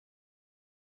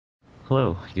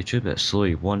Hello, YouTube, it's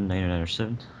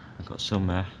Slowy1997. I've got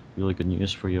some really good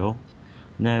news for you all.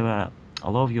 Now, a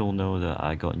lot of you all know that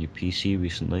I got a new PC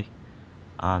recently,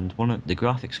 and one of the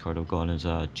graphics card I've gotten is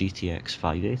a GTX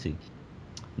 580.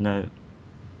 Now,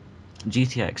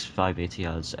 GTX 580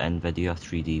 has NVIDIA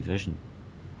 3D vision.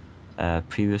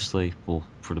 Previously, well,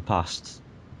 for the past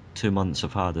 2 months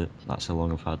I've had it, that's how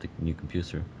long I've had the new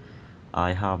computer,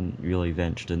 I haven't really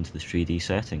ventured into the 3D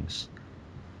settings.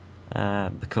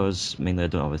 Because mainly I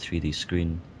don't have a 3D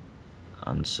screen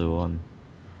and so on.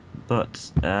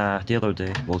 But the other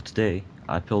day, well today,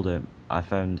 I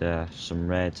found some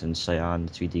red and cyan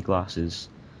 3D glasses,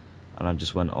 and I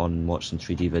just went on and watched some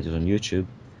 3D videos on YouTube.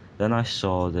 Then I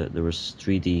saw that there was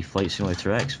 3D Flight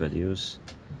Simulator X videos,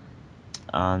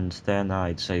 and then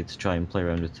I decided to try and play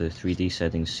around with the 3D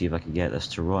settings, see if I could get this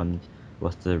to run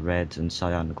with the red and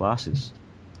cyan glasses.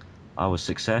 I was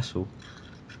successful,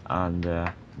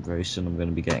 and very soon I'm going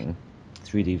to be getting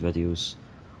 3D videos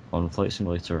on Flight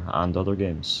Simulator and other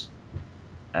games.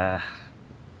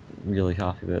 Really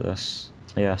happy about this.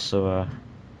 Yeah, so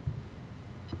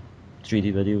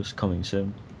 3D videos coming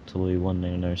soon to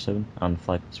Louis1997 and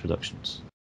FlyPass Productions.